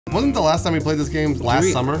Wasn't the last time we played this game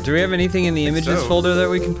last summer? Do we have anything in the images folder that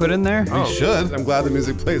we can put in there? We should. I'm glad the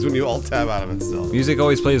music plays when you alt-tab out of it still. Music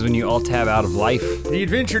always plays when you alt-tab out of life. The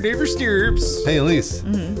adventure never stops. Hey,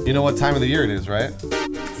 Elyse. You know what time of the year it is, right?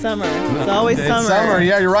 Summer. It's always summer. It's summer.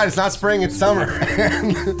 Yeah, you're right. It's not spring, it's summer.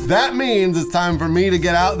 And that means it's time for me to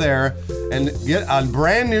get out there and get a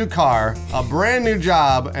brand new car, a brand new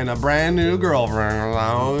job, and a brand new girlfriend.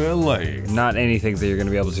 Not anything that you're going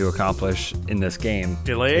to be able to accomplish in this game.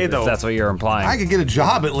 Delay, though. If that's what you're implying. I could get a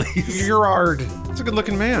job at least. Gerard. That's a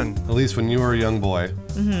good-looking man. Elyse, when you were a young boy,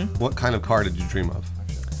 what kind of car did you dream of?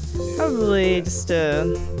 Probably just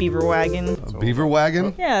a beaver wagon. A beaver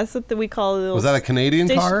wagon? Yeah, that's what we call it. Was that a Canadian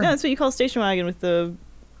car? No, that's what you call a station wagon with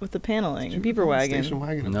the paneling. Beaver wagon. Station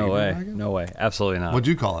wagon? No way. No way. Absolutely not. What'd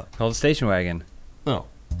you call it? Called a station wagon. Oh.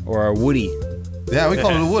 Or a Woody. Yeah, we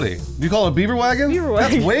call it a Woody. Do you call it a beaver wagon? Beaver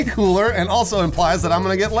wagon. That's way cooler and also implies that I'm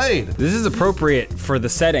gonna get laid. This is appropriate for the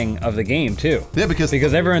setting of the game too. Yeah, because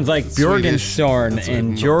everyone's like Bjorgenstjorn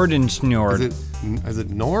and Jordanschnord. Is it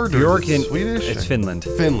Nord or is it Swedish? It's Finland.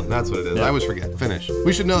 Finland, that's what it is. Yeah. I always forget. Finnish.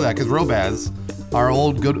 We should know that because Robaz, our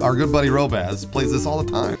good buddy Robaz, plays this all the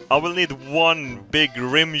time. I will need one big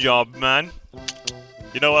rim job, man.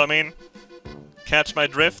 You know what I mean? Catch my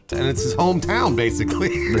drift? And it's his hometown,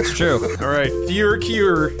 basically. That's true. All right,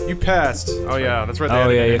 Cure, you passed. Oh yeah, that's right there. Oh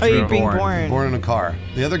yeah, you have to be born. Born in a car.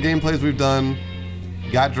 The other gameplays we've done,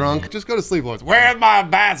 got drunk. Just go to sleep, Lawrence. Where's my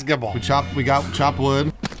basketball? We got chopped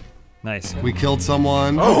wood. Nice. We killed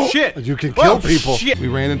someone. Oh shit! You can kill people. Shit. We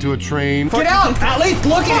ran into a train. Get out! At least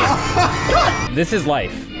look at it! This is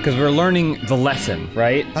life, because we're learning the lesson,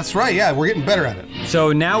 right? That's right, yeah, we're getting better at it.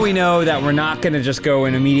 So now we know that we're not gonna just go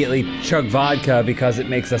and immediately chug vodka because it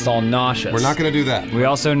makes us all nauseous. We're not gonna do that. We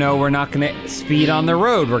also know we're not gonna speed on the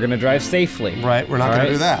road. We're gonna drive safely. Right, we're not gonna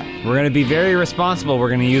do that. We're gonna be very responsible. We're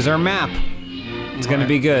gonna use our map. It's gonna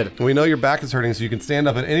be good. We know your back is hurting, so you can stand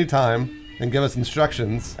up at any time and give us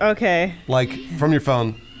instructions. Okay. Like from your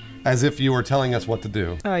phone, as if you were telling us what to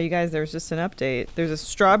do. Oh, you guys, there was just an update. There's a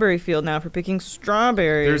strawberry field now for picking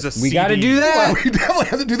strawberries. There's a We gotta do that. Well, we definitely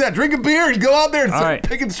have to do that. Drink a beer and go out there and start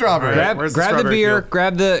picking strawberries. Right. Grab the beer,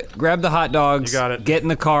 grab the hot dogs. You got it. Get in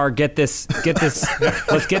the car, get this,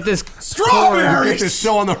 let's get this Strawberries! Get this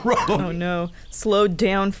show on the road. Oh no. Slowed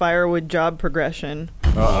down firewood job progression.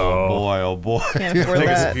 Oh boy, oh boy. Can't afford Take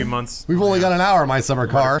us a that. few months. We've only got an hour in my summer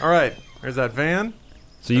car. All right, there's that van.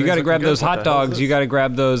 So you gotta grab those hot dogs, you gotta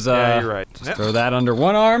grab those, Yeah, you're right. just throw that under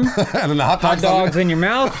one arm, And then the hot dogs in your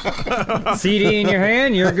mouth, CD in your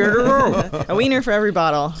hand, you're good to go. A wiener for every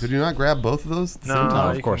bottle. Could you not grab both of those at the No, same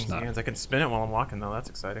time? of course not. I can spin it while I'm walking though. That's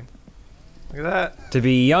exciting. Look at that. To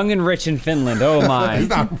be young and rich in Finland, oh my. He's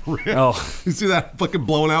not real. Oh. You see that fucking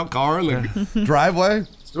blown out car in the driveway?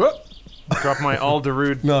 Whoop. Drop my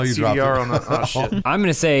Alderud No, you dropped CDR it. on the. Oh shit. I'm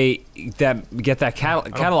gonna say that get that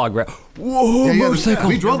catalog. Whoa, motorcycle.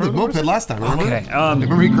 We drove the moped last time, remember? Okay,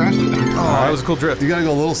 Remember he crashed it? Oh, that was a cool drift. You gotta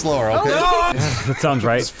go a little slower, okay? that sounds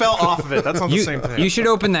right. Just fell off of it. That's not the same thing. You should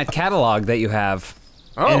open that catalog that you have,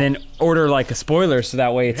 Oh. and then order like a spoiler so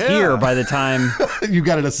that way it's here by the time You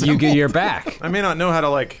got it assembled. you get your back. I may not know how to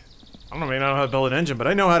I don't know how to build an engine, but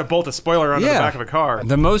I know how to bolt a spoiler onto the back of a car.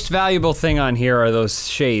 The most valuable thing on here are those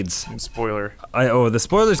shades. Spoiler. The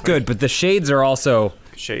spoiler's good, but the shades are also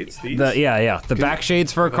Shades, these? the back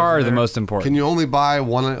shades for a car are the most important. Can you only buy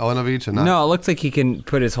one of each and not? No, it looks like he can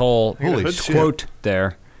put his whole Holy shit. quote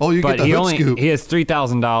there. Oh, you but get the hood scoop. He has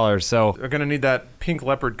 $3,000, so. We're gonna need that pink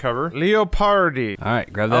leopard cover. Leopardi. All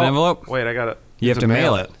right, grab that envelope. Wait, I got it. You have to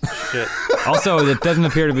mail it. Shit. Also, it doesn't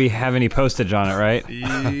appear to have any postage on it, right? That's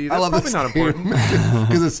I love probably this not important.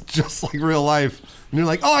 because it's just like real life. And you're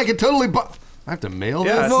like, oh, I can totally buy. I have to mail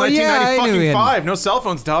Yeah, this? it's Well, yeah, I knew we had- 1995. No cell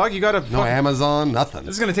phones, dog. You gotta. No Amazon, nothing.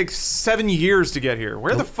 This is gonna take 7 years to get here.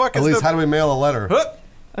 Where the fuck is At least, the? how do we mail a letter? Huh?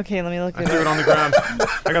 Okay, let me look I at threw it it. on the ground.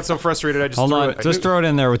 I got so frustrated. I just Hold threw on, it. just throw it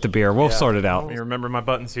in there with the beer. We'll sort it out. Let me remember my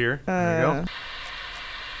buttons here. There you go.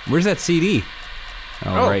 Where's that CD?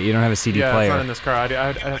 Oh, right, you don't have a CD Yeah, player. it's not in this car.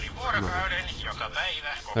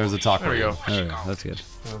 There's a talk. There we go. There we go, that's good.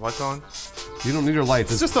 Lights on. You don't need your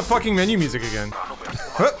lights. It's just the fucking menu music again.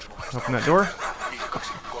 Huh? Open that door.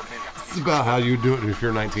 It's about how you do it if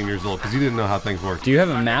you're 19 years old, because you didn't know how things work. Do you have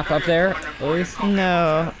a map up there, Elyse?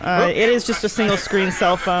 No, it is just a single screen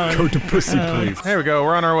cell phone. Go to pussy, please. There we go.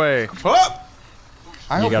 We're on our way. Oh!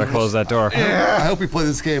 You gotta close that door. I hope we play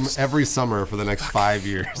this game every summer for the next 5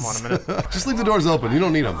 years. Come on a minute. Just leave the doors open. You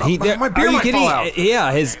don't need them. My beer are you might kidding? fall out.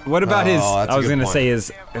 Yeah, what about his, that's a I was good gonna point. say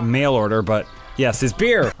his mail order, but yes, his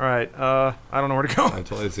beer. All right. I don't know where to go.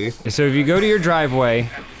 Until I see. So if you go to your driveway,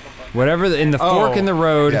 whatever, in the fork in the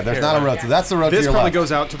road. Yeah, there's not a road. So that's the road to This your probably left.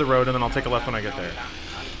 goes out to the road, and then I'll take a left when I get there.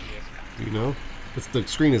 Do you know? The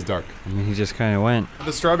screen is dark. I mean, he just kind of went.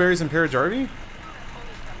 The strawberries in Parajarvi?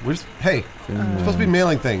 We're supposed to be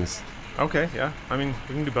mailing things. Okay, yeah. I mean,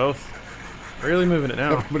 we can do both. Really moving it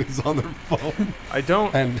now. Everybody's on their phone. I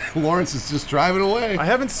don't. And Lawrence is just driving away. I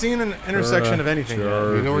haven't seen an intersection of anything yet.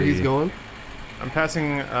 You know where he's going? I'm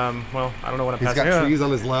passing, well, I don't know what I'm He's passing. got trees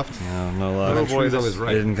on his left. No luck. And trees on his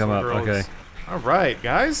right. It didn't come up. Okay. All right,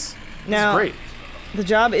 guys. Now, This is great. the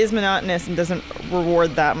job is monotonous and doesn't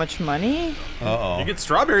reward that much money. Uh-oh. You get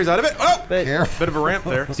strawberries out of it. Oh! But Careful. Bit of a ramp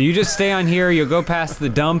there. So you just stay on here. You'll go past the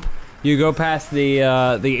dump. You go past the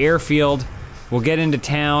airfield. We'll get into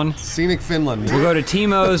town. Scenic Finland. We'll go to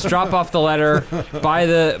Timo's, drop off the letter, buy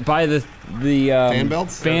the Fan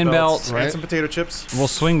belts? fan belt. Right. And some potato chips. We'll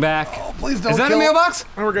swing back. Oh, please don't Is that kill. a mailbox?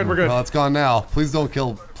 Oh, we're good, we're good. Well, it's gone now. Please don't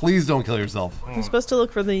kill yourself. you're supposed to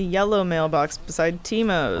look for the yellow mailbox beside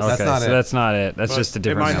Timo's. That's Okay, not so it. that's not it. That's But just a it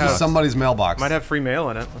different might mailbox. have- Somebody's mailbox. Might have free mail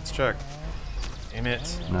in it. Let's check. Damn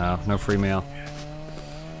it. No free mail.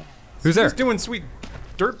 Who's there? Who's doing sweet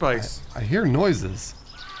dirt bikes? I hear noises.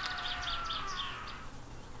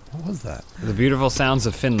 What was that? The beautiful sounds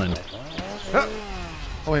of Finland.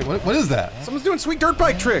 Oh wait, what is that? Someone's doing sweet dirt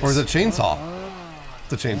bike tricks. Or is it a chainsaw?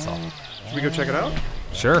 It's a chainsaw. Should we go check it out?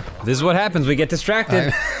 Sure. This is what happens. We get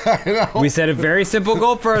distracted. I know. We set a very simple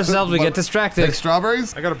goal for ourselves. We get distracted. Take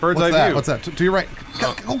strawberries? I got a bird's What's eye that? view. What's that? To your right.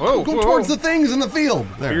 Go Whoa, whoa, towards whoa. the things in the field.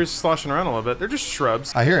 There. Beer's sloshing around a little bit. They're just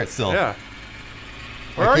shrubs. I hear it still. Yeah.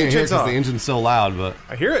 Where I are you, can't hear it because chainsaw? the engine's so loud, but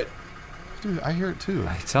I hear it. dude, I hear it too.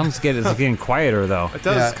 It sounds good. It's getting quieter though. It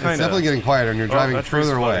does Yeah, it's kind of. definitely getting quieter, and you're driving that tree's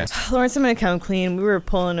further away. flooding. Lawrence, I'm gonna come clean. We were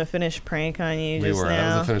pulling a finished prank on you We just were. now.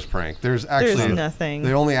 That was a finished prank. There's actually There's nothing.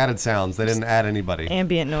 They only added sounds. They didn't add anybody.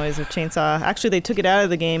 Ambient noise of chainsaw. Actually, they took it out of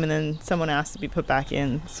the game, and then someone asked to be put back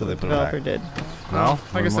in. So they the put it back. developer did. Well,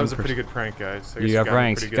 I guess that was a one pretty good prank, guys. I You guess got me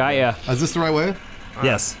pranks. pretty good Got there. ya. Is this the right way?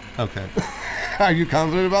 Yes. Okay. Are you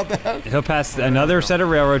confident about that? He'll pass another set of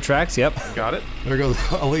railroad tracks. Yep. Got it? There goes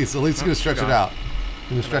Elyse. Elyse is gonna stretch it out.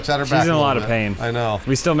 Gonna stretch out her back. She's in a lot of bit. pain. I know.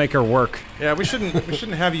 We still make her work. Yeah, we shouldn't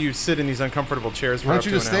have you sit in these uncomfortable chairs for Why up don't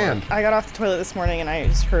you to just an hour. stand? I got off the toilet this morning, and I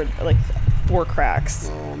just heard like 4 cracks.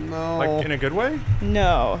 Oh no. Like in a good way?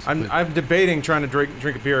 No. I'm debating trying to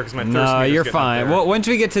drink a beer because my thirst No, meter's you're getting up fine. there. Well, once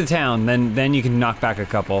we get to town, then you can knock back a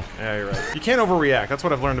couple. Yeah, you're right. You can't overreact. That's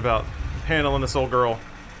what I've learned about handling this old girl.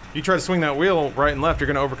 You try to swing that wheel right and left, you're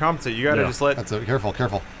gonna overcompensate. You gotta Yeah. just let Careful.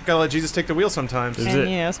 gotta let Jesus take the wheel sometimes. Is And it-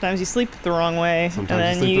 you know, sometimes you sleep the wrong way, Sometimes and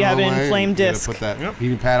then sleep you the have wrong an way, inflamed and you gotta disc. Put that Yep.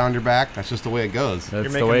 heating pad on your back. That's just the way it goes. That's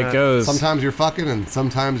the making way it that- goes. Sometimes you're fucking, and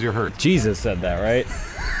sometimes you're hurt. Jesus said that, right?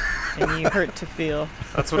 And you hurt to feel.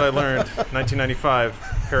 That's what I learned. 1995,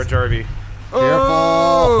 Parajarvi.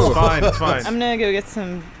 Careful. It's fine, it's fine. I'm gonna go get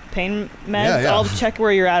some pain meds. Yeah. I'll check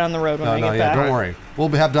where you're at on the road when No, I get yeah, back. don't worry. We'll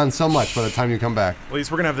have done so much by the time you come back. At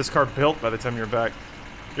least we're gonna have this car built by the time you're back.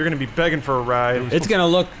 You're gonna be begging for a ride. It's gonna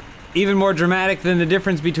look even more dramatic than the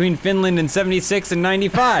difference between Finland in '76 and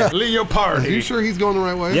 '95. Leo Are Party. you sure he's going the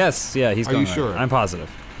right way? Yes, yeah, he's Are going you right. sure? I'm positive.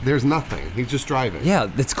 There's nothing. He's just driving. Yeah,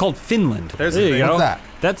 it's called Finland. There's there the you thing. go. What's that?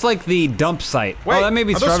 That's like the dump site. Wait, oh, that may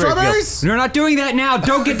be are those strawberry strawberries? fields. We're not doing that now.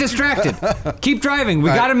 Don't get distracted. Keep driving. We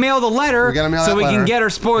All right. gotta mail the letter We gotta mail so that we letter. can get our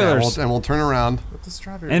spoilers Yeah, and we'll turn around. What's the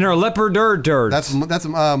strawberry? and our leopard dirt. That's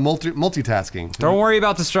multitasking. Don't worry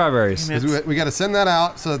about the strawberries. 'Cause we got to send that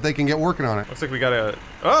out so that they can get working on it. Looks like we gotta.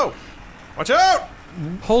 Oh! Watch out!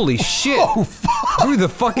 Holy shit! Who the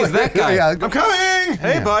fuck is that guy? Yeah, I'm coming!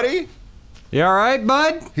 Hey, Yeah. buddy! You all right,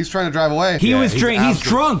 bud? he's trying to drive away. He was drink- he's absolutely-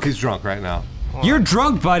 drunk. He's drunk right now. You're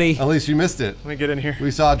drunk, buddy. At least you missed it. Let me get in here. We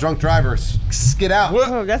saw a drunk driver skid out. What?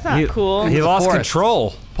 Oh, that's not cool. He the lost forest.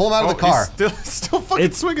 control. Pull him out of the car. He's still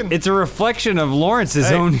fucking swinging. It's a reflection of Lawrence's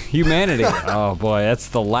Hey. own humanity. Oh boy, that's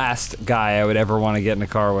the last guy I would ever want to get in a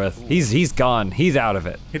car with. He's gone. He's out of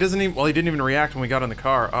it. He doesn't even. Well, he didn't even react when we got in the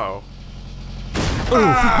car. Uh-oh.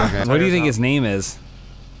 Okay. What do you think his name is?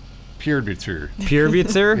 Pure Butcher.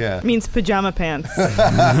 Purbitzer? Yeah. Means pajama pants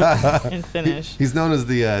in Finnish. He's known as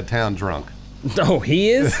the town drunk. Oh,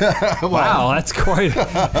 he is? Wow, that's quite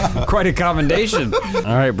a commendation. All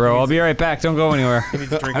right, bro. I'll be right back. Don't go anywhere. He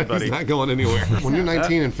needs drinking, buddy. He's not going anywhere. When you're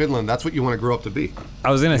 19 in Finland, that's what you want to grow up to be.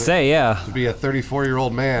 I was gonna say, yeah. To be a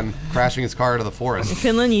 34-year-old man crashing his car into the In forest.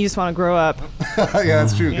 Finland, you just want to grow up. Yeah,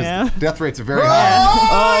 that's true. Because Yeah. death rates are very high.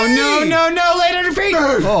 Oh no! Lay on your feet!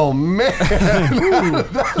 Oh man!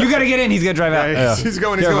 You gotta get in. He's gonna drive out. Yeah, he's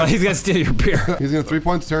going. He's Careful, going. He's gonna steal your beer. He's gonna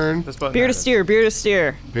 3-point turn. This button Beer to matters. steer, beer to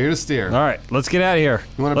steer. Beer to steer. All right, let's get out of here.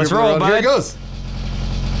 You want a Let's beer for the roll, road? bud. Here it goes.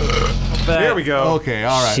 There we go. Okay,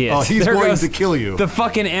 all right. Shit. Oh, he's There going goes to kill you. The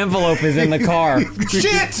fucking envelope is in the car.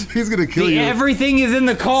 Shit! He's gonna kill you Everything is in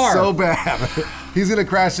the car. so bad. He's gonna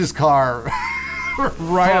crash his car.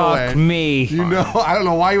 right away. Fuck me. You know, I don't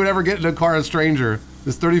know why you would ever get in a car a stranger.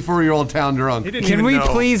 This 34-year-old town drunk. He didn't Can even we know.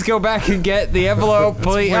 please go back and get the envelope,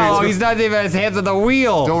 please? Oh, he's not even his hands on the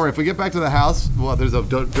wheel. Don't worry, if we get back to the house, well, there's a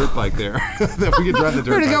dirt bike there. If we can drive the dirt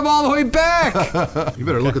We're gonna bike. come all the way back. You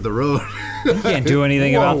better look at the road. You can't do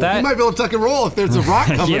anything Whoa, about You that. might be able to tuck and roll if there's a rock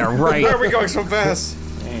coming. Yeah, right. Why are we going so fast?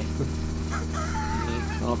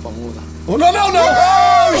 Oh, no, no, no!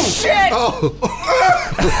 Oh, shit! Oh,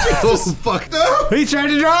 oh fuck. No. He's trying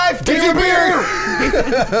to drive. Take your beer!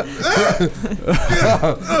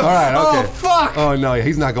 All right, okay. Oh fuck! Oh, no,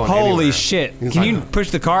 he's not going Holy anywhere. shit! He's Can not you gonna-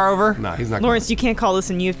 push the car over? No, he's not Lawrence, you can't call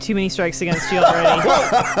this and you have too many strikes against you already.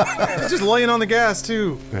 He's just laying on the gas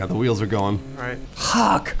too. Yeah, the wheels are going. All right.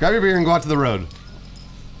 Fuck! Grab your beer and go out to the road.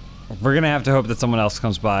 We're gonna have to hope that someone else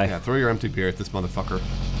comes by. Yeah, throw your empty beer at this motherfucker.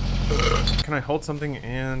 Can I hold something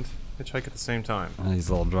and hitchhike at the same time? Oh, he's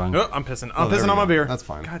a little drunk. Oh, I'm pissing. Oh, I'm there pissing we on my go. beer. That's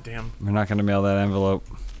fine. God damn. We're not gonna mail that envelope.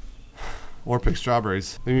 Or pick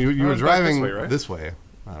strawberries. I mean, you were back driving this way, right? this way.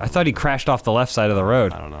 I thought he crashed off the left side of the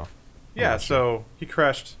road. I don't know. Yeah. So he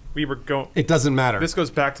crashed. We were going. It doesn't matter. This goes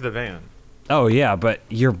back to the van. Oh yeah, but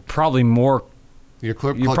you're probably more. You're,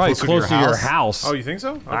 You're probably closer to your house. Oh, you think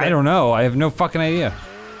so? Okay. I don't know. I have no fucking idea.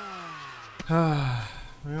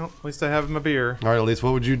 Well, at least I have my beer. All right, Elyse,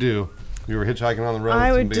 what would you do? You were hitchhiking on the road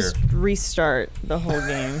I with some would beer. just restart the whole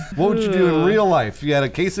game. What would you do in real life? You had a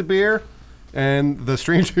case of beer, and the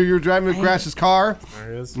stranger you were driving with crashed his car.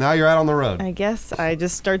 There it is. Now you're out on the road. I guess I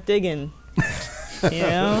just start digging. You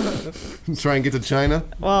know? Try and get to China.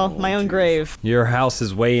 Well, my own grave. Your house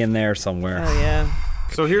is way in there somewhere. Oh yeah.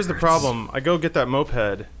 So here's the problem. I go get that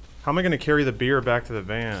moped. How am I going to carry the beer back to the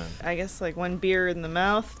van? I guess like 1 beer in the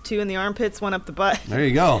mouth, 2 in the armpits, 1 up the butt. There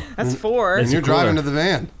you go. That's 4. And you're cooler. driving to the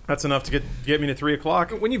van. That's enough to get me to 3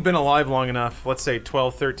 o'clock. When you've been alive long enough, let's say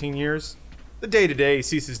 12, 13 years, the day-to-day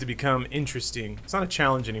ceases to become interesting. It's not a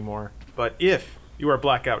challenge anymore. But if you are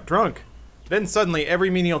blackout drunk, then suddenly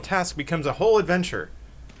every menial task becomes a whole adventure.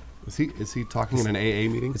 Is he talking in an AA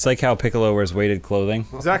meeting? It's like how Piccolo wears weighted clothing.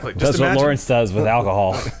 Exactly. Just That's what imagine Lawrence does with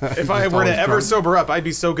alcohol. if I were to always ever drunk. sober up, I'd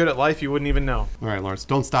be so good at life you wouldn't even know. All right, Lawrence,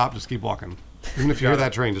 don't stop. Just keep walking. Even if you hear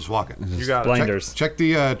that train, just walk it. You got it. Blinders. Check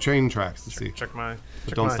the train tracks to see. Check my.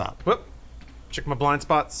 Check don't my, stop. Whoop. Check my blind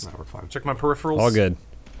spots. No, we're fine. Check my peripherals. All good.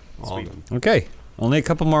 All Sweet. good. Okay. Only a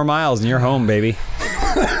couple more miles and you're home, baby.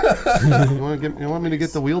 You want me to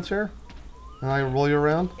get the wheelchair? And I roll you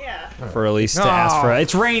around? Yeah. For Elyse to ask for it.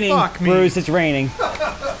 It's raining. fuck me. Bruce, it's raining.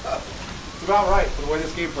 It's about right for the way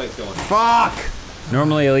this gameplay's going. Fuck!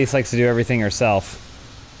 Normally, Elyse likes to do everything herself.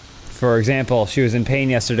 For example, she was in pain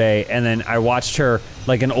yesterday, and then I watched her,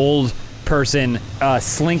 like an old person,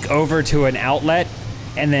 slink over to an outlet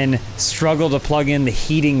and then struggle to plug in the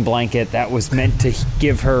heating blanket that was meant to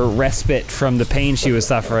give her respite from the pain she was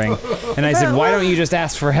suffering. And I said, why don't you just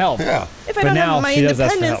ask for help? Yeah. If I But don't now have my she does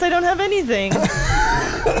ask for independence, help. I don't have anything.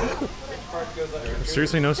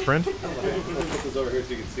 Seriously, no sprint?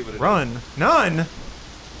 Run. None!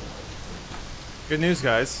 Good news,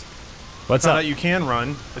 guys. What's Found up? out you can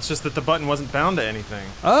run. It's just that the button wasn't bound to anything.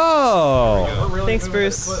 Oh! Thanks,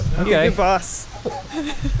 Bruce. You're Okay. a good boss.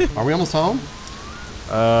 Are we almost home?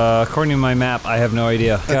 According to my map, I have no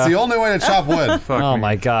idea. That's the only way to chop wood. Fuck Oh me.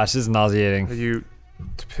 my gosh, this is nauseating. You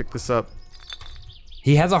to pick this up.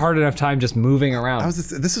 He has a hard enough time just moving around.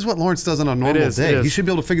 This is what Lawrence does on a normal is, it day. is. He should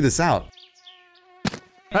be able to figure this out.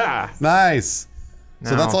 Ah! Nice.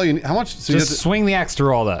 So Now. that's all you need. How much? So Just swing the axe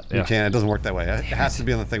through all that. you can't. It doesn't work that way. It has to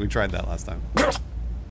be on the thing. We tried that last time.